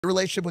The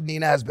relationship with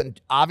Nina has been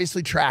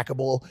obviously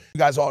trackable. You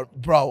guys are,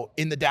 bro,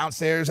 in the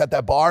downstairs at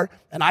that bar,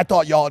 and I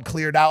thought y'all had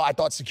cleared out. I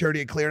thought security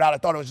had cleared out. I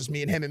thought it was just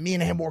me and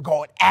him were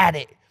going at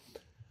it.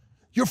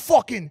 You're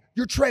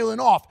trailing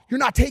off. You're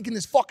not taking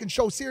this fucking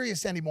show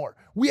serious anymore.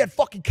 We had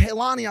fucking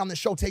Kaylani on the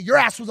show today. Your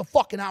ass was a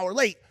fucking hour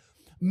late.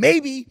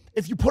 Maybe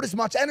if you put as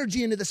much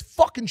energy into this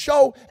fucking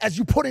show as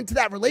you put into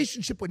that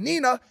relationship with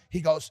Nina, he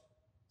goes,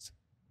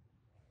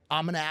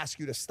 I'm going to ask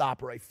you to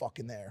stop right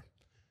fucking there.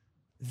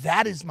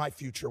 That is my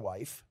future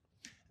wife.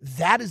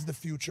 That is the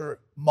future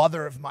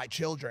mother of my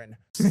children.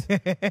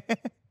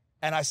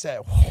 And I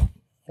said,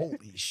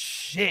 holy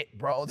shit,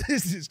 bro.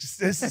 This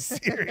is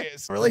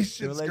serious.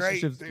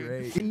 Relationship's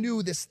great. We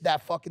knew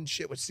that fucking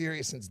shit was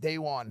serious since day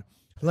one.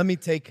 Let me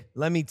take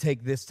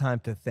this time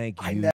to thank you.